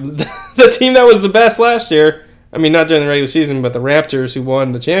the team that was the best last year. I mean, not during the regular season, but the Raptors who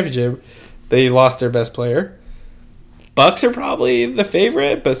won the championship, they lost their best player. Bucks are probably the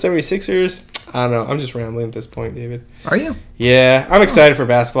favorite, but 76ers, I don't know. I'm just rambling at this point, David. Are you? Yeah, I'm excited for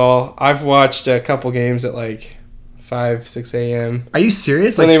basketball. I've watched a couple games at like 5, 6 a.m. Are you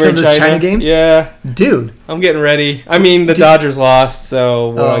serious? when Like they were some in of those China games? Yeah, Dude. I'm getting ready. I mean, the Dodgers lost, so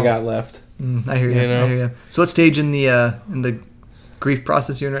what I Oh. got left? I hear you. You know? I hear you. So what stage in the grief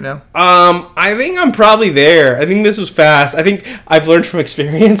process you're in right now? I think I'm probably there. I think this was fast. I think I've learned from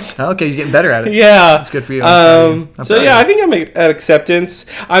experience. Oh, okay, you're getting better at it. Yeah, That's good for you. I'm proud of you. I'm So proud yeah, of I you. think I'm at acceptance.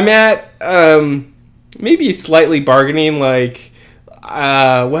 I'm at maybe slightly bargaining, like,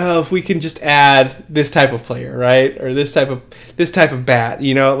 well, if we can just add this type of player, right, or this type of bat,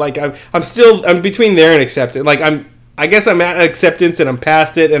 you know, like I'm between there and acceptance. Like I guess I'm at acceptance and I'm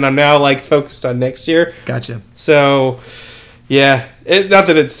past it, and I'm now like focused on next year. Gotcha. So yeah, not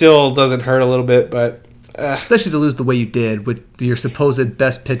that it still doesn't hurt a little bit, but especially to lose the way you did with your supposed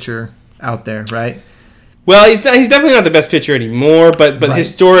best pitcher out there, right? Well, he's definitely not the best pitcher anymore, but Right.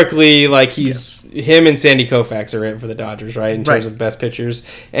 historically, like him and Sandy Koufax are it for the Dodgers, right? In terms Right. of best pitchers,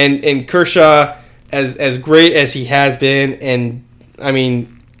 and Kershaw, as great as he has been, and I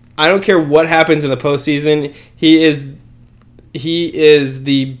mean, I don't care what happens in the postseason, he is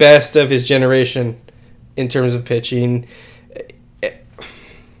the best of his generation in terms of pitching.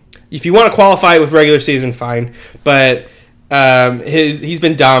 If you want to qualify it with regular season, fine, but he's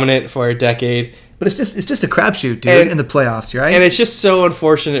been dominant for a decade. But it's just a crapshoot, dude, And- in the playoffs, right? And it's just so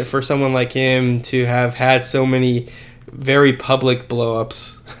unfortunate for someone like him to have had so many very public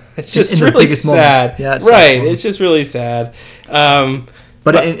blow-ups. It's just In the really biggest moments. sad. Yeah, it sucks right. for him. It's just really sad.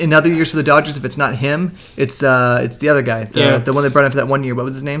 But in other years for the Dodgers, if it's not him, it's the other guy, the one they brought in for that 1 year. What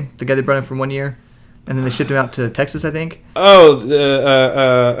was his name? The guy they brought in for 1 year, and then they shipped him out to Texas, I think. no,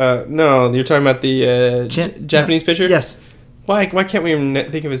 you're talking about the Japanese pitcher? Yes, Why can't we even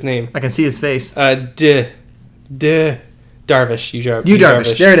think of his name? I can see his face. Darvish. Yu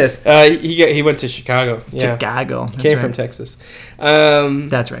Darvish. There it is. He went to Chicago. Yeah. Chicago. That's Came right. from Texas.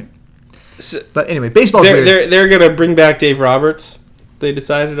 That's right. So, But anyway, baseball's weird. they're gonna bring back Dave Roberts. They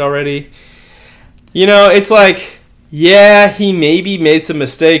decided already. You know, it's like, yeah, he maybe made some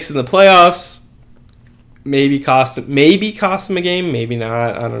mistakes in the playoffs. Maybe cost him a game, maybe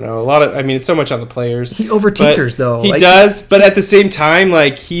not. I don't know. It's so much on the players. He overtinkers, though. He does, but at the same time,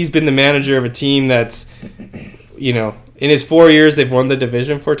 like, he's been the manager of a team that's, you know, in his 4 years, they've won the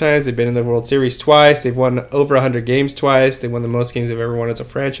division 4 times. They've been in the World Series twice. They've won over 100 games twice. They won the most games they've ever won as a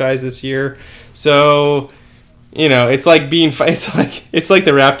franchise this year. So, you know, it's like the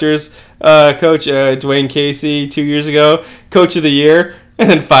Raptors coach Dwayne Casey 2 years ago, coach of the year, and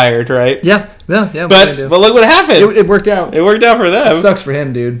then fired, right? Yeah. What can I But do? look what happened. It worked out. It worked out for them. It sucks for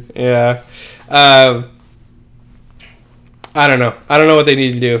him, dude. Yeah. I don't know. I don't know what they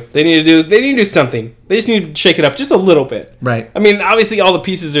need to do. They need to do something. They just need to shake it up just a little bit. Right. I mean, obviously all the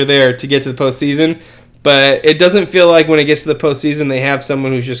pieces are there to get to the postseason, but it doesn't feel like when it gets to the postseason they have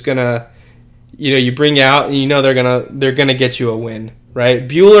someone who's just gonna, you know, you bring out and you know they're gonna get you a win, right?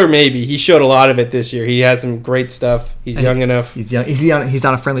 Bueller, maybe he showed a lot of it this year. He has some great stuff. He's young enough. He's young. He's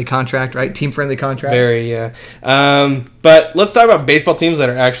on a friendly contract, right? Team friendly contract. Very, yeah. But let's talk about baseball teams that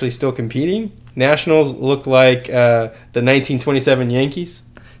are actually still competing. Nationals look like the 1927 Yankees.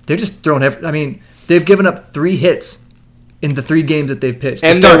 They're just throwing they've given up 3 hits in the 3 games that they've pitched.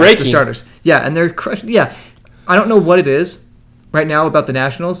 And they're raking. The starters. Yeah, and they're crushing. Yeah. I don't know what it is right now about the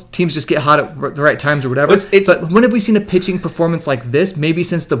Nationals. Teams just get hot at the right times or whatever. But when have we seen a pitching performance like this? Maybe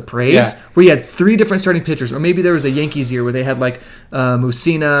since the Braves, where you had 3 different starting pitchers. Or maybe there was a Yankees year where they had like Moose,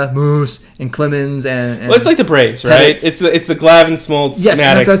 and Clemens, and Well, it's like the Braves, right? It's the Glavine, Smoltz, yes, Maddox,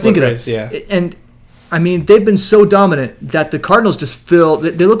 that's what I was thinking Braves, of. yeah. And I mean, they've been so dominant that the Cardinals just feel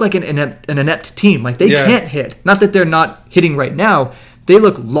they look like an inept team. Like they can't hit. Not that they're not hitting right now. They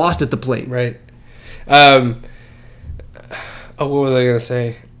look lost at the plate. Right. What was I gonna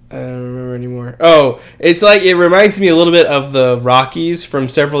say? I don't remember anymore. Oh, it's like it reminds me a little bit of the Rockies from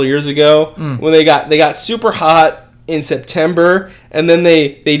several years ago when they got super hot in September, and then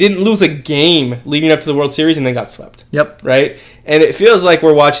they didn't lose a game leading up to the World Series, and they got swept. Yep. Right? And it feels like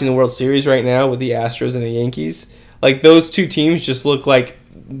we're watching the World Series right now with the Astros and the Yankees. Like, those two teams just look like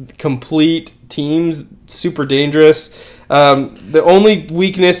complete teams, super dangerous. The only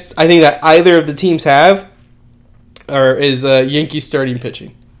weakness I think that either of the teams have is Yankees starting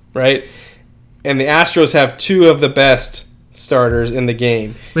pitching, right? And the Astros have 2 of the best starters in the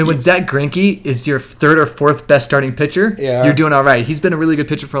game. I mean, when Zach Greinke is your 3rd or 4th best starting pitcher, you're doing all right. He's been a really good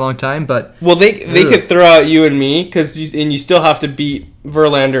pitcher for a long time, but well, they could throw out you and me and you still have to beat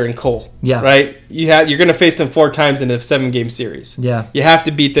Verlander and Cole. Yeah. Right. You're going to face them 4 times in a 7-game series. Yeah. You have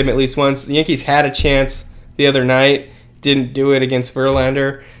to beat them at least once. The Yankees had a chance the other night, didn't do it against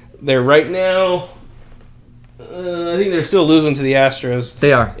Verlander. They're right now. I think they're still losing to the Astros.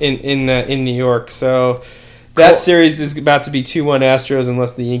 They are in New York. So that series is about to be 2-1 Astros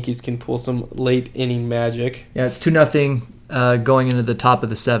unless the Yankees can pull some late inning magic. Yeah, it's 2-0 going into the top of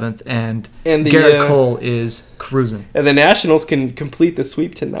the 7th, and the, Garrett Cole is cruising. And the Nationals can complete the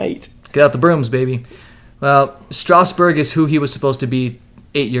sweep tonight. Get out the brooms, baby. Well, Strasburg is who he was supposed to be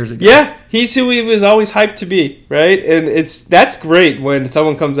 8 years ago. Yeah, he's who he was always hyped to be, right? And that's great when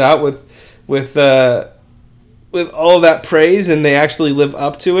someone comes out with all of that praise and they actually live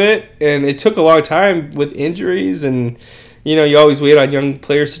up to it. And it took a long time with injuries, and you always wait on young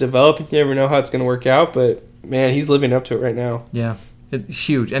players to develop. You never know how it's going to work out, but man, he's living up to it right now. Yeah.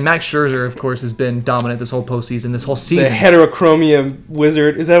 Huge. And Max Scherzer, of course, has been dominant this whole postseason, this whole The season. heterochromia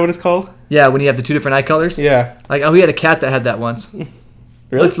wizard. Is that what it's called? Yeah, when you have the two different eye colors. Yeah. Like, we had a cat that had that once.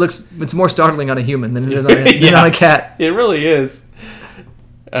 Really? It's more startling on a human than it is on a, than Yeah. on a cat. It really is.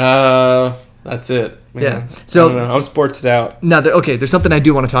 That's it. Man. Yeah. So So I'm sportsed out. now, there's something I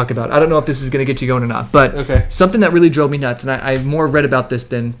do want to talk about. I don't know if this is going to get you going or not, but Okay. something that really drove me nuts, and I more read about this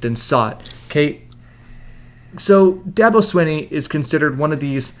than saw it. Okay. So Dabo Swinney is considered one of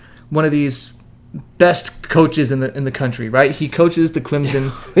these best coaches in the country, right? He coaches the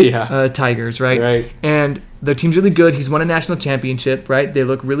Clemson Yeah. Tigers, right? Right. And their team's really good. He's won a national championship, right? They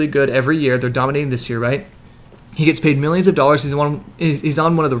look really good every year. They're dominating this year, right? He gets paid millions of dollars. He's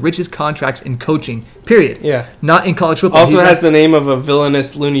on one of the richest contracts in coaching, period. Yeah. Not in college football. Also He's has the name of a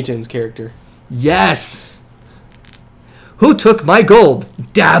villainous Looney Tunes character. Yes. Who took my gold?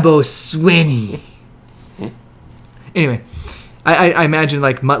 Dabo Swinney. Anyway, I imagine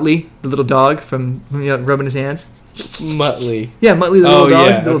like Muttley, the little dog from rubbing his hands. Muttley. Yeah, Muttley, the little dog,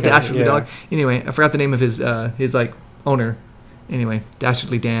 yeah, the little okay, dastardly yeah. dog. Anyway, I forgot the name of his like owner. Anyway,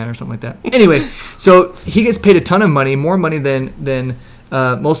 Dastardly Dan or something like that. Anyway, so he gets paid a ton of money, more money than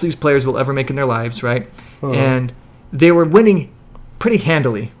most of these players will ever make in their lives, right? Uh-huh. And they were winning pretty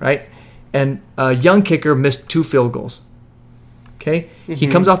handily, right? And a young kicker missed 2 field goals. Okay, he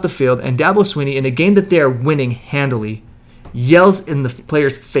comes off the field, and Dabo Swinney, in a game that they are winning handily, yells in the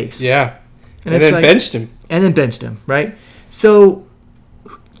player's face. Yeah. And it's then like- benched him. And then benched him, right? So,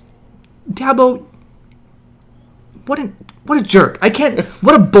 Dabo, what a jerk.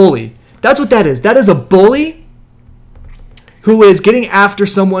 What a bully. That's what that is. That is a bully who is getting after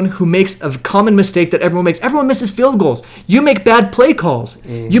someone who makes a common mistake that everyone makes. Everyone misses field goals. You make bad play calls.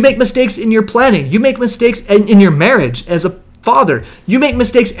 You make mistakes in your planning. You make mistakes in your marriage as a father. You make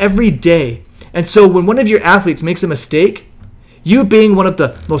mistakes every day. And so when one of your athletes makes a mistake, you being one of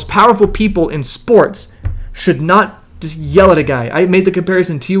the most powerful people in sports should not just yell at a guy. I made the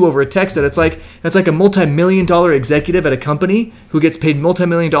comparison to you over a text that it's like a multi-million-dollar executive at a company who gets paid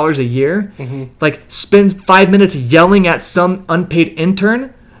multi-million dollars a year, like spends 5 minutes yelling at some unpaid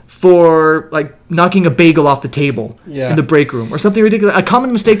intern for like knocking a bagel off the table in the break room or something ridiculous. A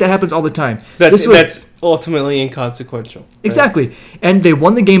common mistake that happens all the time. That's ultimately inconsequential. Right? Exactly. And they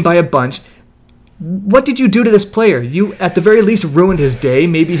won the game by a bunch. What did you do to this player? You, at the very least, ruined his day,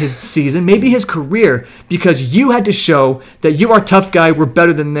 maybe his season, maybe his career, because you had to show that you are a tough guy, we're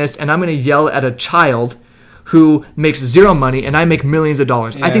better than this, and I'm going to yell at a child who makes zero money, and I make millions of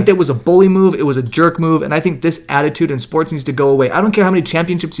dollars. Yeah. I think that was a bully move, it was a jerk move, and I think this attitude in sports needs to go away. I don't care how many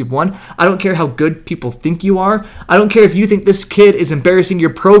championships you've won. I don't care how good people think you are. I don't care if you think this kid is embarrassing your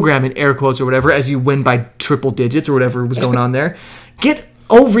program, in air quotes or whatever, as you win by triple digits or whatever was going on there. Get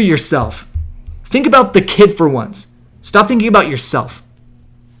over yourself. Think about the kid for once. Stop thinking about yourself.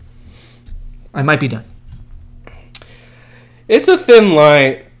 I might be done. It's a thin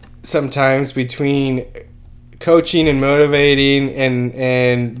line sometimes between coaching and motivating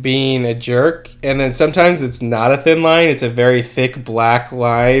and being a jerk, and then sometimes it's not a thin line. It's a very thick black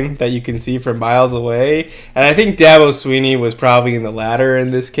line that you can see from miles away, and I think Dabo Swinney was probably in the latter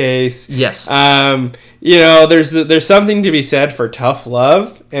in this case. Yes. There's something to be said for tough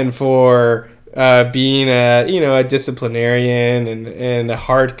love and for being a disciplinarian and a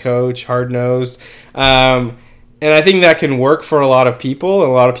hard coach, hard-nosed. And I think that can work for a lot of people.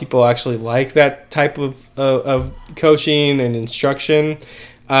 And a lot of people actually like that type of coaching and instruction.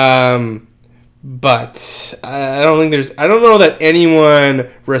 But I don't know that anyone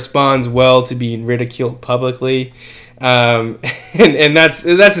responds well to being ridiculed publicly. And that's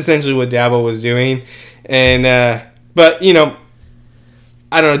essentially what Dabo was doing. And but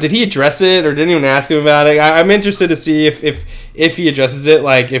I don't know. Did he address it, or did anyone ask him about it? I'm interested to see if he addresses it.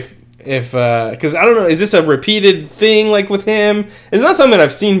 Like because I don't know. Is this a repeated thing like with him? It's not something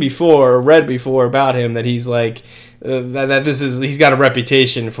I've seen before or read before about him, that he's like he's got a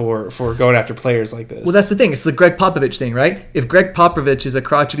reputation for going after players like this. Well, that's the thing. It's the Greg Popovich thing, right? If Greg Popovich is a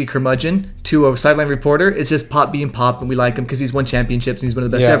crotchety curmudgeon to a sideline reporter, it's just Pop being Pop, and we like him because he's won championships and he's one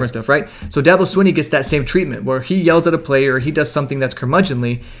of the best ever and stuff, right? So Dabo Swinney gets that same treatment where he yells at a player, or he does something that's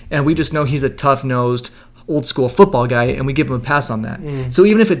curmudgeonly, and we just know he's a tough-nosed, old-school football guy, and we give him a pass on that. So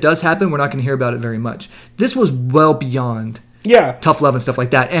even if it does happen, we're not going to hear about it very much. This was well beyond tough love and stuff like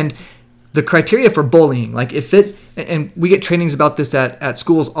that. And the criteria for bullying, like if it, and we get trainings about this at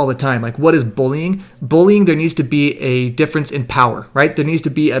schools all the time, like what is bullying? Bullying, there needs to be a difference in power, right? There needs to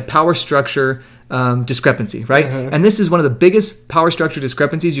be a power structure discrepancy, right? And this is one of the biggest power structure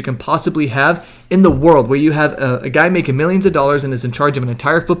discrepancies you can possibly have in the world, where you have a guy making millions of dollars and is in charge of an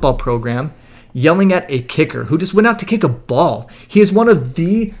entire football program, yelling at a kicker who just went out to kick a ball. He is one of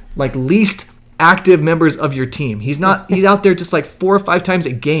the least active members of your team. He's out there just 4 or 5 times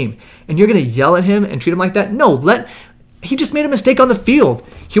a game, and you're going to yell at him and treat him like that? No, he just made a mistake on the field.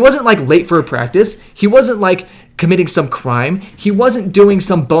 He wasn't late for a practice. He wasn't committing some crime. He wasn't doing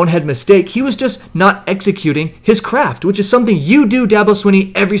some bonehead mistake. He was just not executing his craft, which is something you do, Dabo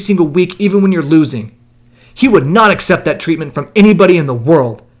Swinney, every single week, even when you're losing. He would not accept that treatment from anybody in the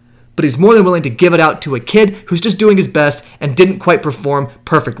world, but he's more than willing to give it out to a kid who's just doing his best and didn't quite perform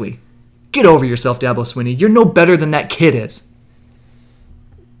perfectly. Get over yourself, Dabo Swinney. You're no better than that kid is.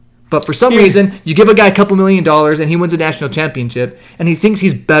 But for some reason, you give a guy a couple $1 million and he wins a national championship, and he thinks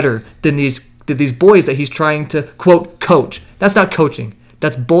he's better than these boys that he's trying to, quote, coach. That's not coaching.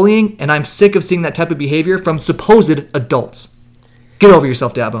 That's bullying, and I'm sick of seeing that type of behavior from supposed adults. Get over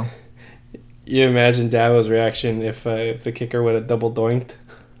yourself, Dabo. You imagine Dabo's reaction if the kicker would have double doinked?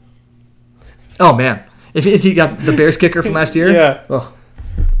 Oh, man. If he got the Bears kicker from last year? Yeah. Oh,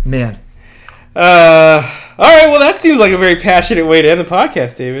 man. All right, well, that seems like a very passionate way to end the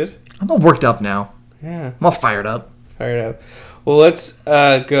podcast, David. I'm all worked up now. Yeah. I'm all fired up. Well, let's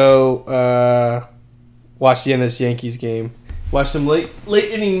go watch the end of this Yankees game. Watch some late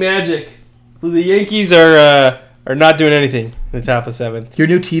inning magic. The Yankees are not doing anything in the top of 7th. Your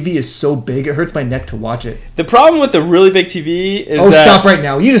new TV is so big, it hurts my neck to watch it. The problem with the really big TV is stop right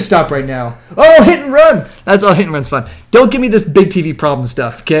now. You just stop right now. Oh, hit and run. That's all. Hit and run's fun. Don't give me this big TV problem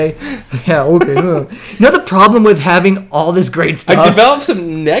stuff, okay? Yeah, okay. You know the problem with having all this great stuff? I developed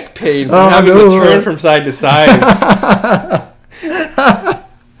some neck pain from having to turn from side to side.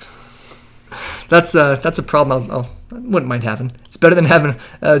 That's a problem I wouldn't mind having. It's better than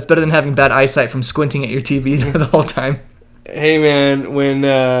having bad eyesight from squinting at your TV the whole time. Hey man,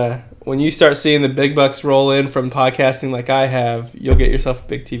 when you start seeing the big bucks roll in from podcasting like I have, you'll get yourself a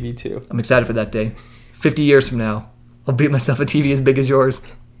big TV too. I'm excited for that day. 50 years from now, I'll beat myself a TV as big as yours.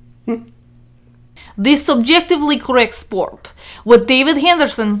 The Subjectively Correct Sport with David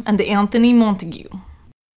Henderson and Anthony Montague.